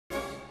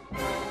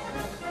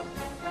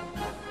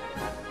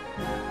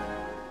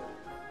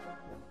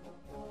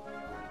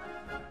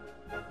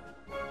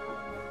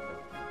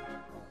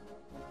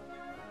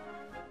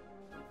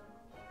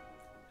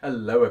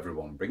Hello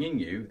everyone, bringing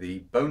you the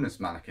bonus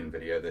mannequin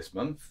video this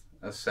month.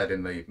 As said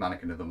in the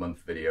Mannequin of the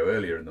Month video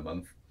earlier in the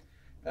month,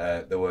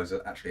 there was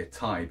actually a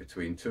tie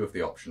between two of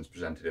the options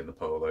presented in the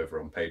poll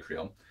over on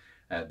Patreon.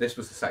 This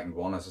was the second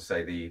one, as I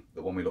say,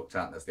 the one we looked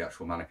at as the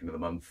actual Mannequin of the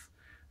Month.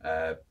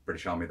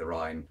 British Army of the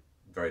Rhine,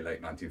 very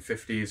late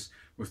 1950s,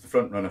 was the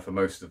front runner for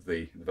most of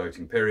the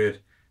voting period.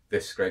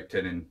 This scraped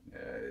in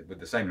with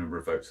the same number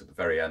of votes at the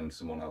very end.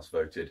 Someone else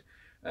voted,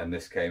 and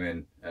this came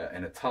in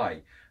a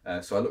tie.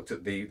 So I looked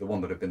at the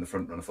one that had been the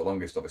front runner for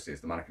longest, obviously,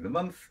 is the Mannequin of the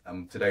Month,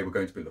 and today we're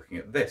going to be looking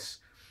at this.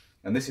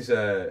 And this is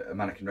a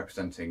mannequin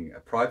representing a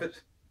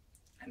private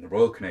in the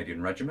Royal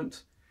Canadian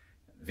Regiment,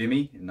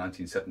 Vimy in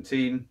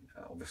 1917,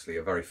 obviously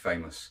a very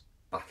famous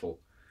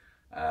battle,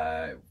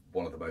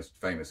 one of the most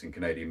famous in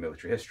Canadian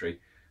military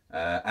history,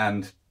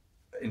 and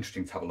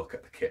interesting to have a look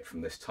at the kit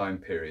from this time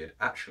period.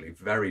 Actually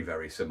very,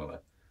 very similar,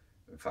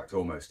 in fact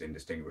almost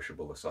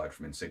indistinguishable aside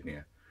from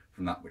insignia,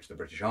 from that which the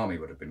British Army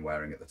would have been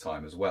wearing at the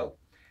time as well.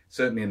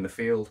 Certainly in the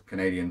field,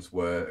 Canadians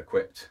were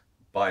equipped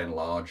by and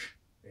large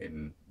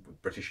in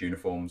British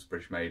uniforms,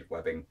 British-made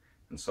webbing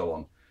and so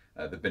on.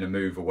 There'd been a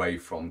move away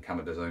from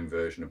Canada's own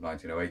version of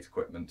 1908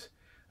 equipment,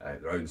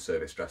 their own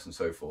service dress and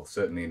so forth.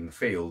 Certainly in the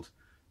field,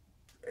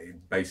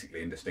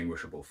 basically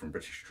indistinguishable from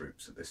British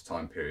troops at this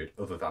time period,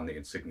 other than the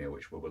insignia,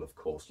 which we will of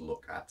course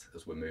look at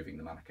as we're moving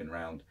the mannequin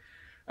around.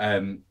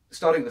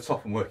 Starting at the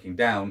top and working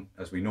down,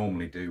 as we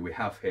normally do, we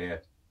have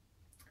here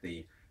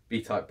the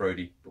B-type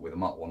Brodie, but with a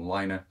Mark 1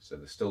 liner, so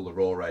there's still the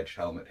raw edge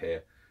helmet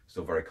here,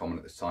 still very common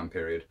at this time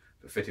period,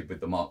 but fitted with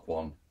the Mark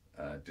 1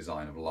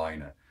 design of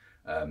liner.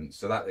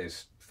 So that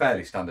is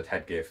fairly standard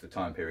headgear for the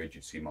time period.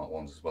 You'd see Mark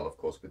 1s as well, of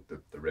course, with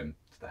the rim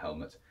to the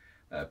helmet.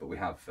 But we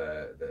have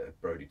the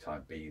Brodie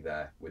Type B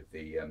there with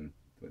the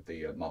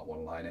Mark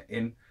 1 liner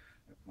in,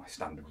 my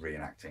standard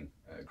reenacting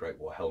Great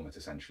War helmet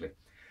essentially.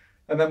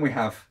 And then we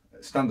have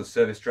standard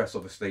service dress,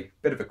 obviously,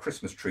 bit of a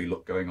Christmas tree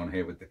look going on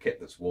here with the kit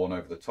that's worn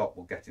over the top.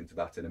 We'll get into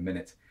that in a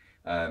minute.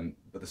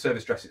 But the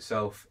service dress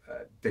itself,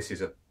 this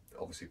is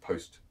obviously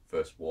post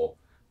First War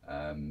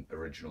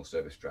original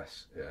service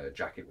dress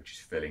jacket, which is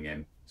filling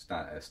in,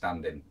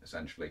 stand-in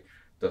essentially.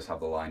 Does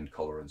have the lined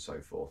collar and so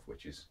forth,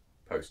 which is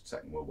post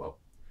Second World War,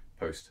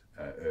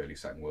 early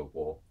Second World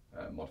War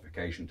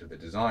modification to the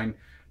design,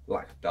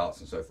 lack of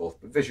darts and so forth.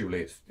 But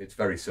visually, it's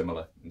very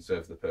similar and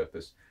serves the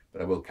purpose.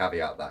 But I will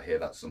caveat that here,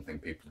 that's something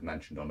people have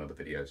mentioned on other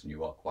videos, and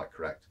you are quite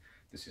correct.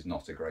 This is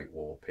not a Great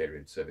War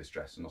period service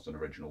dress, not an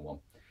original one.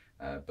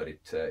 But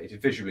it is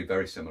visually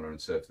very similar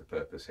and serves the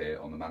purpose here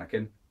on the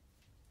mannequin.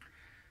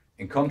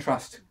 In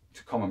contrast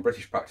to common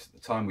British practice at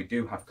the time, we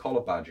do have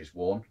collar badges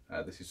worn.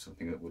 This is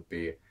something that would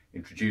be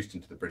introduced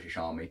into the British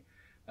Army,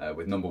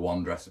 with number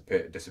 1 dress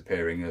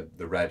disappearing,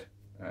 the red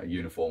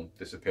uniform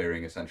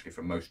disappearing essentially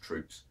from most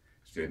troops,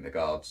 including the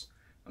guards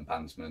and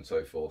bandsmen and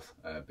so forth,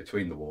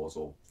 between the wars,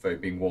 or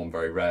being worn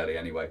very rarely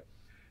anyway.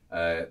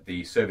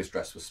 The service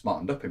dress was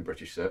smartened up in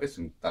British service,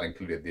 and that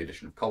included the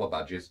addition of collar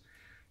badges.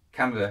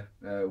 Canada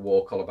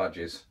wore collar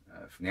badges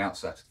from the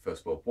outset of the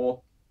First World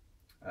War,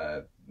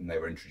 and they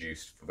were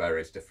introduced for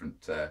various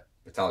different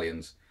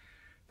battalions.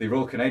 The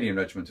Royal Canadian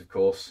Regiment, of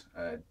course,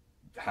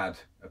 had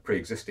a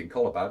pre-existing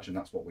collar badge, and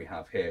that's what we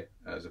have here,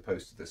 as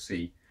opposed to the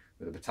C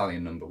with a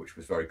battalion number, which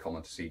was very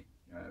common to see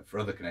for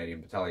other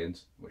Canadian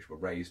battalions, which were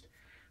raised.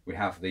 We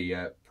have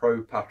the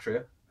Pro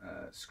Patria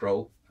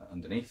scroll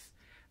underneath,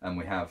 and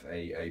we have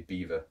a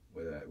beaver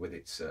with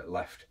its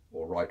left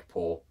or right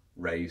paw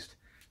raised,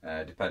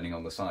 depending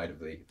on the side of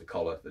the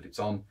collar that it's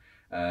on.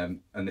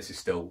 And this is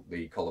still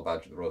the collar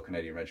badge of the Royal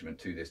Canadian Regiment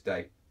to this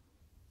day.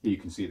 Here you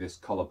can see this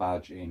collar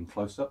badge in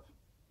close-up.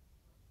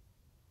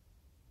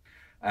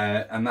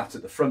 And that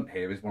at the front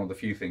here is one of the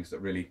few things that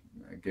really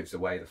gives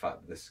away the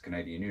fact that this is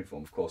Canadian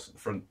uniform. Of course, at the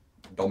front,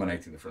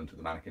 dominating the front of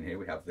the mannequin here,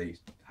 we have the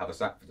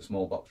haversack for the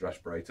small box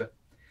respirator,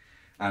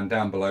 and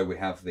down below we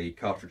have the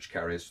cartridge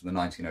carriers for the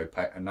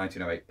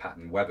 1908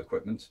 pattern web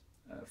equipment,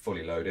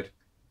 fully loaded.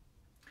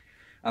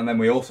 And then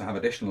we also have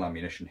additional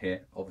ammunition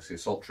here. Obviously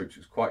assault troops, it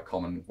was quite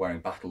common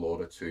wearing battle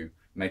order to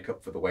make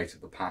up for the weight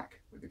of the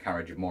pack with the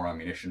carriage of more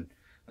ammunition,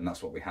 and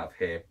that's what we have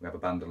here. We have a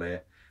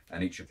bandolier,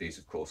 and each of these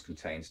of course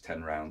contains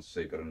 10 rounds, so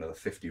you've got another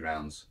 50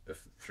 rounds of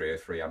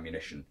 303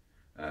 ammunition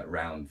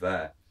round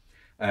there.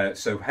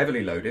 So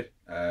heavily loaded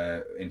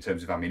in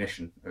terms of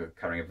ammunition,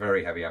 carrying a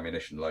very heavy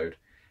ammunition load,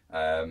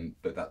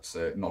 but that's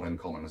not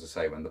uncommon, as I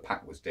say, when the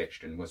pack was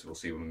ditched. And as we'll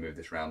see when we move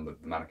this around, the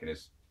mannequin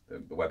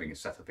the webbing is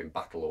set up in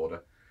battle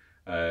order.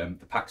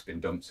 The pack's been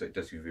dumped, so it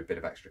does give you a bit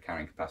of extra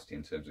carrying capacity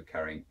in terms of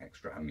carrying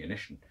extra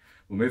ammunition.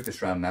 We'll move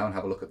this around now and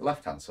have a look at the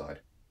left-hand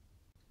side.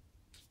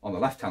 On the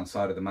left-hand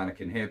side of the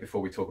mannequin here,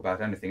 before we talk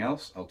about anything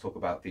else, I'll talk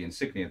about the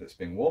insignia that's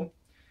being worn.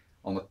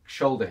 On the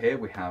shoulder here,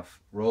 we have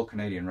Royal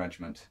Canadian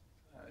Regiment.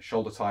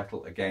 Shoulder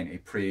title, again a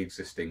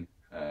pre-existing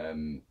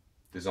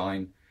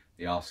design,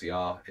 the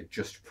RCR,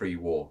 just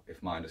pre-war,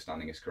 if my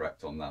understanding is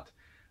correct on that.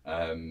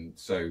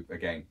 So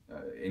again,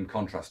 in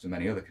contrast to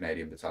many other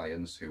Canadian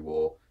battalions who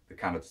wore the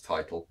Canada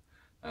title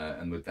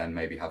and would then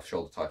maybe have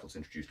shoulder titles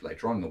introduced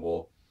later on in the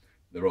war,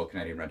 the Royal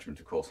Canadian Regiment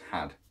of course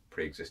had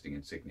pre-existing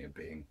insignia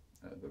being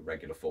the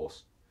regular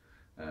force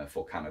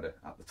for Canada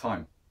at the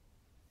time.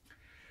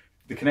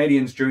 The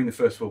Canadians during the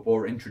First World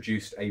War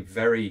introduced a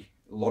very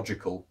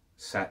logical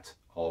set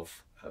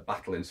of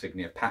battle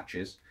insignia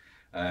patches.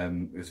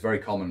 It was very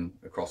common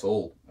across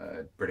all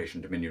British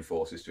and Dominion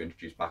forces to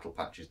introduce battle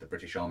patches. The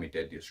British Army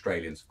did, the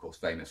Australians of course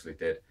famously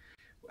did.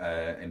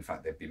 In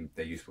fact,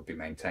 their use would be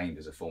maintained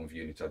as a form of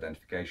unit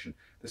identification.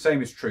 The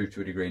same is true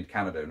to a degree in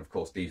Canada, and of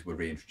course these were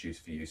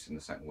reintroduced for use in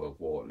the Second World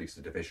War, at least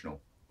the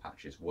divisional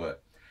patches were.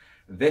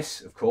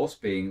 This, of course,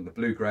 being the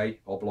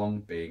blue-grey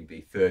oblong, being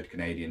the 3rd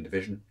Canadian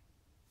Division,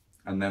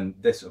 and then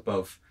this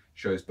above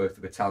shows both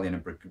the battalion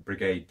and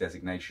brigade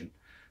designation.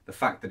 The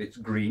fact that it's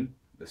green,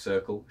 the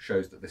circle,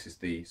 shows that this is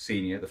the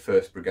senior, the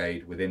 1st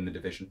Brigade within the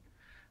division,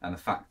 and the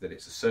fact that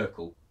it's a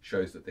circle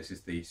shows that this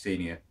is the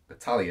senior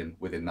battalion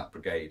within that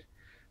brigade.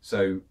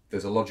 So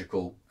there's a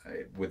logical,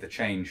 with the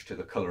change to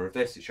the colour of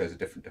this, it shows a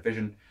different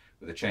division.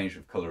 With the change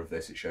of colour of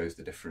this, it shows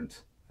the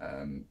different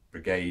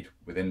brigade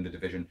within the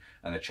division,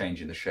 and a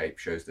change in the shape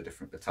shows the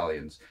different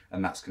battalions,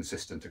 and that's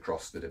consistent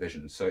across the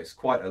divisions. So it's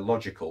quite a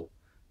logical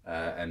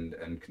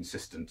and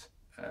consistent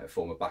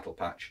form of battle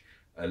patch,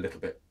 a little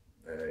bit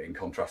in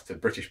contrast to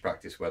British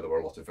practice, where there were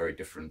a lot of very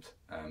different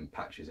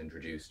patches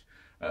introduced,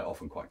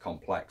 often quite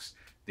complex.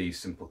 These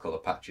simple colour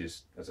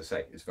patches, as I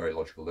say, is very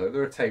logical.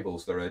 There are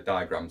tables, there are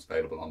diagrams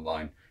available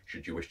online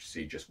should you wish to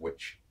see just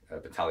which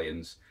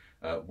battalions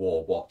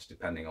wore what,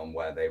 depending on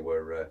where they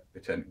were,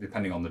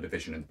 depending on the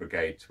division and the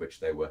brigade to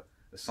which they were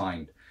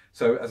assigned.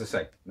 So, as I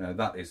say,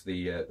 that is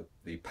the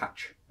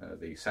patch,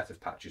 the set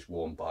of patches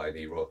worn by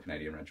the Royal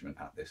Canadian Regiment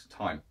at this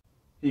time.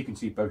 Here you can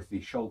see both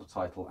the shoulder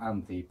title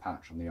and the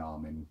patch on the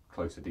arm in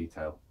closer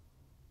detail.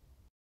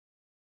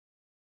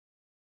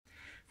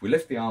 If we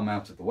lift the arm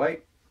out of the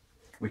way,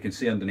 we can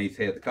see underneath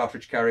here the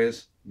cartridge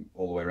carriers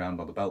all the way around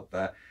on the belt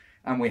there,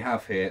 and we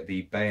have here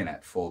the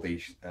bayonet for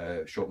the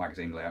short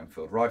magazine layout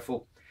field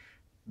rifle.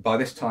 By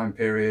this time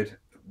period,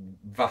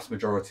 vast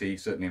majority,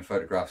 certainly in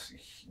photographs,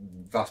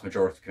 vast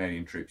majority of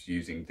Canadian troops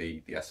using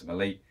the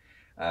SMLE.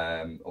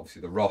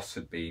 Obviously the Ross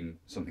had been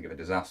something of a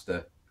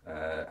disaster,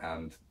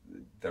 and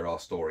there are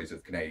stories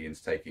of Canadians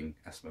taking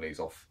SMLEs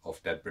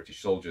off dead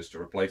British soldiers to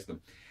replace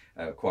them.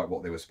 Quite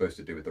what they were supposed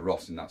to do with the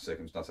Ross in that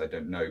circumstance I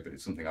don't know, but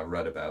it's something I've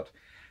read about.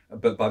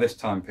 But by this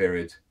time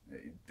period,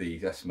 the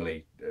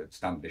SMLE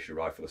standard issue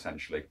rifle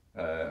essentially,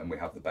 and we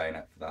have the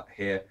bayonet for that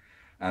here,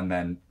 and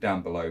then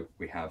down below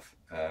we have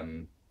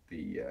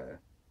the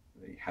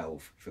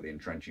helve for the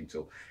entrenching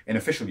tool. In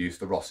official use,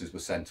 the Rosses were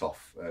sent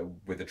off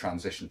with the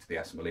transition to the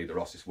SMLE. The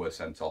Rosses were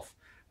sent off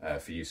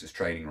for use as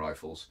training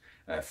rifles,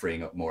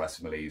 freeing up more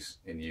SMLEs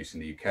in use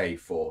in the UK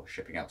for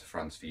shipping out to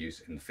France for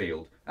use in the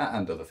field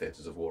and other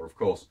theatres of war, of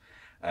course.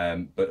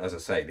 But as I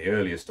say, the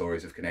earlier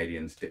stories of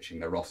Canadians ditching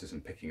their Rosses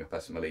and picking up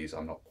SMLEs,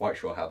 I'm not quite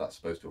sure how that's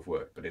supposed to have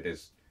worked, but it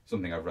is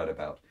something I've read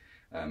about.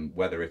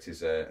 Whether it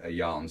is a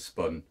yarn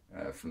spun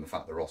from the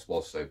fact the Ross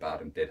was so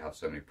bad and did have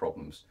so many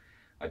problems,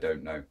 I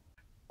don't know.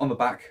 On the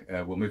back,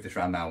 we'll move this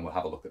around now and we'll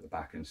have a look at the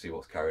back and see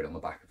what's carried on the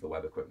back of the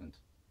web equipment.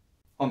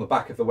 On the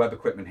back of the web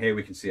equipment here,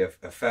 we can see a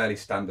fairly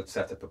standard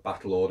setup of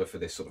battle order for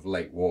this sort of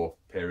late war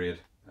period.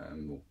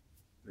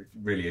 It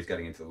really is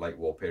getting into the late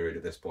war period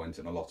at this point,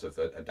 and a lot of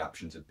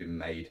adaptations have been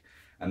made,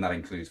 and that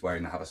includes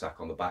wearing the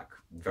haversack on the back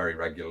very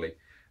regularly.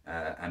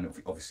 And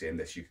obviously in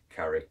this you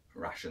carry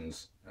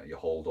rations, you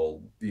hold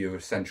all your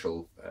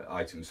essential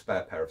items,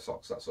 spare pair of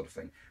socks, that sort of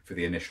thing, for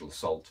the initial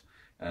assault,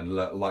 and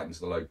lightens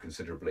the load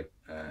considerably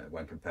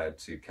when compared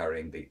to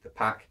carrying the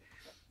pack.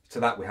 To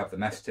that we have the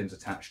mess tins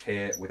attached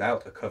here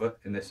without a cover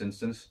in this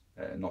instance,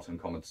 not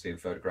uncommon to see in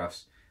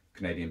photographs.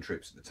 Canadian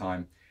troops at the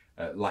time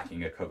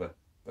lacking a cover,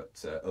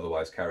 but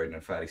otherwise carried in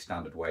a fairly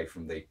standard way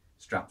from the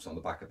straps on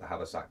the back of the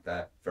haversack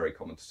there, very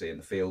common to see in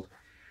the field.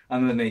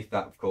 And underneath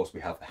that, of course,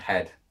 we have the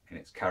head in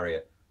its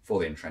carrier for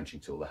the entrenching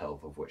tool, the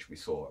helve of which we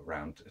saw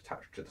around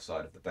attached to the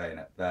side of the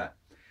bayonet there.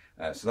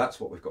 So that's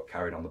what we've got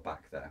carried on the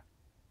back there.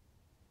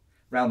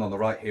 Round on the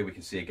right here we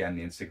can see again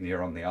the insignia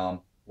on the arm,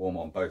 worn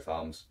on both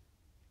arms.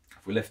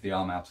 If we lift the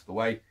arm out of the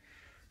way,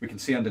 we can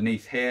see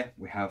underneath here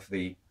we have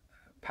the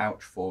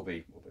pouch for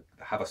the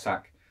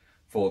haversack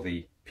for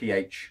the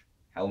PH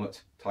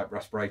helmet type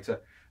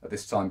respirator. At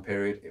this time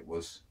period it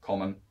was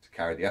common to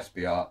carry the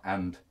SBR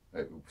and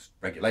it was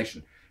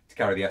regulation to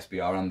carry the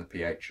SBR and the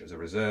PH as a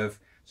reserve,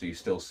 so you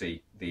still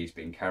see these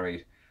being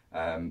carried.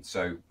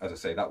 So as I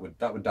say, that would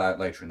die out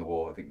later in the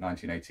war. I think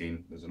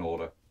 1918 there's an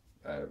order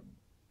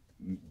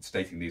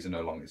stating these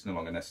are it's no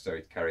longer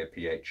necessary to carry a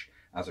PH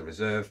as a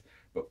reserve,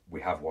 but we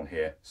have one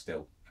here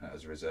still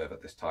as a reserve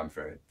at this time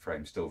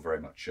frame, still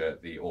very much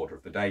the order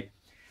of the day.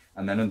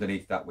 And then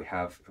underneath that we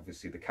have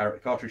obviously the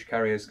cartridge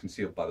carriers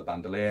concealed by the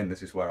bandolier, and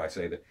this is where I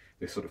say that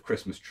this sort of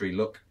Christmas tree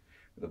look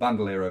with the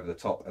bandolier over the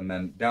top. And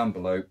then down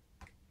below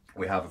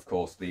we have, of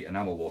course, the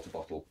enamel water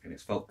bottle in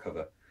its felt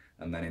cover,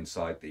 and then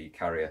inside the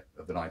carrier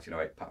of the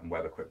 1908 pattern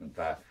web equipment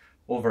there.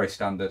 All very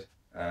standard,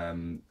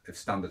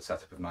 standard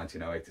setup of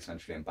 1908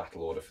 essentially in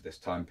battle order for this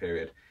time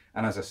period.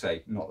 And as I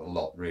say, not a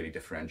lot really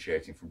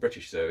differentiating from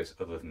British service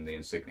other than the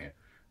insignia.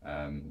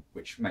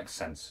 which makes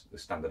sense, the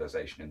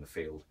standardisation in the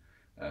field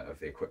of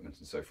the equipment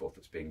and so forth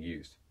that's being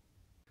used.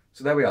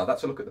 So there we are,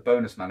 that's a look at the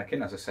bonus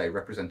mannequin, as I say,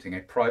 representing a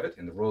private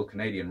in the Royal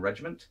Canadian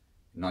Regiment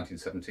in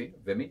 1917,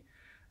 Vimy.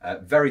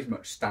 Very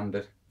much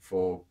standard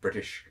for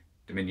British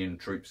Dominion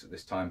troops at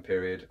this time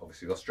period.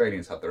 Obviously the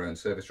Australians had their own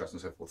service dress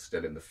and so forth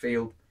still in the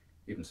field,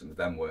 even some of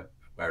them were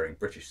wearing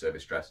British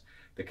service dress.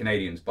 The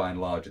Canadians by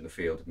and large in the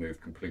field have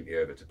moved completely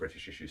over to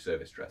British issue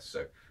service dress,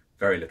 so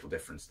very little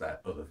difference there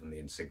other than the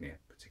insignia,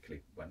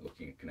 particularly when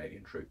looking at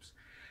Canadian troops.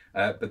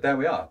 But there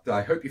we are.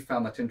 I hope you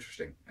found that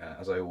interesting,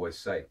 as I always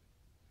say.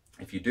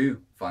 If you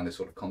do find this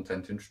sort of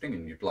content interesting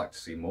and you'd like to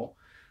see more,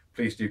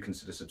 please do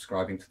consider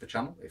subscribing to the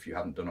channel if you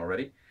haven't done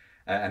already.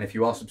 And if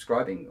you are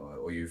subscribing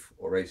or you've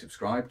already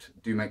subscribed,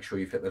 do make sure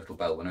you've hit the little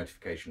bell, the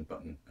notification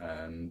button.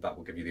 That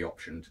will give you the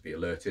option to be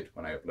alerted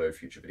when I upload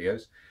future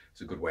videos.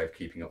 It's a good way of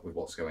keeping up with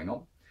what's going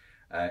on.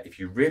 If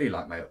you really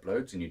like my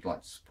uploads and you'd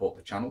like to support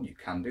the channel, you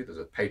can do. There's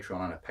a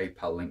Patreon and a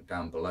PayPal link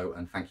down below,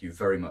 and thank you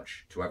very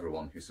much to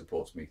everyone who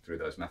supports me through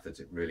those methods.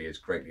 It really is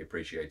greatly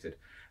appreciated.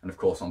 And of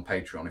course on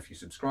Patreon, if you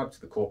subscribe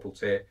to the Corporal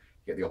tier,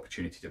 you get the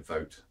opportunity to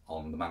vote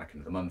on the Mannequin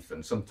of the Month,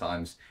 and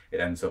sometimes it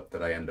ends up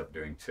that I end up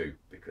doing two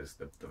because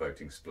the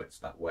voting splits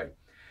that way.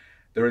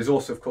 There is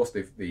also, of course,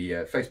 the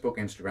Facebook,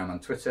 Instagram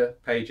and Twitter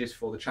pages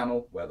for the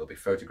channel, where there'll be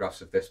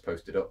photographs of this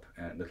posted up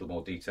in a little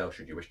more detail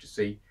should you wish to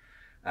see.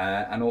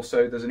 And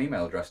also there's an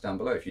email address down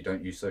below. If you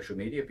don't use social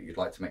media but you'd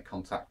like to make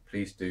contact,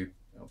 please do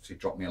obviously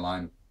drop me a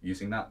line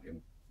using that. It's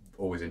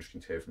always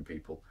interesting to hear from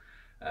people.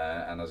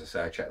 And as I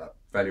say, I check that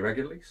fairly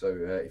regularly, so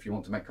if you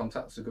want to make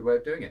contact, it's a good way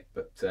of doing it.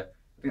 But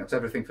I think that's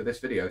everything for this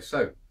video,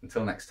 so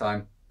until next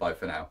time, bye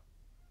for now.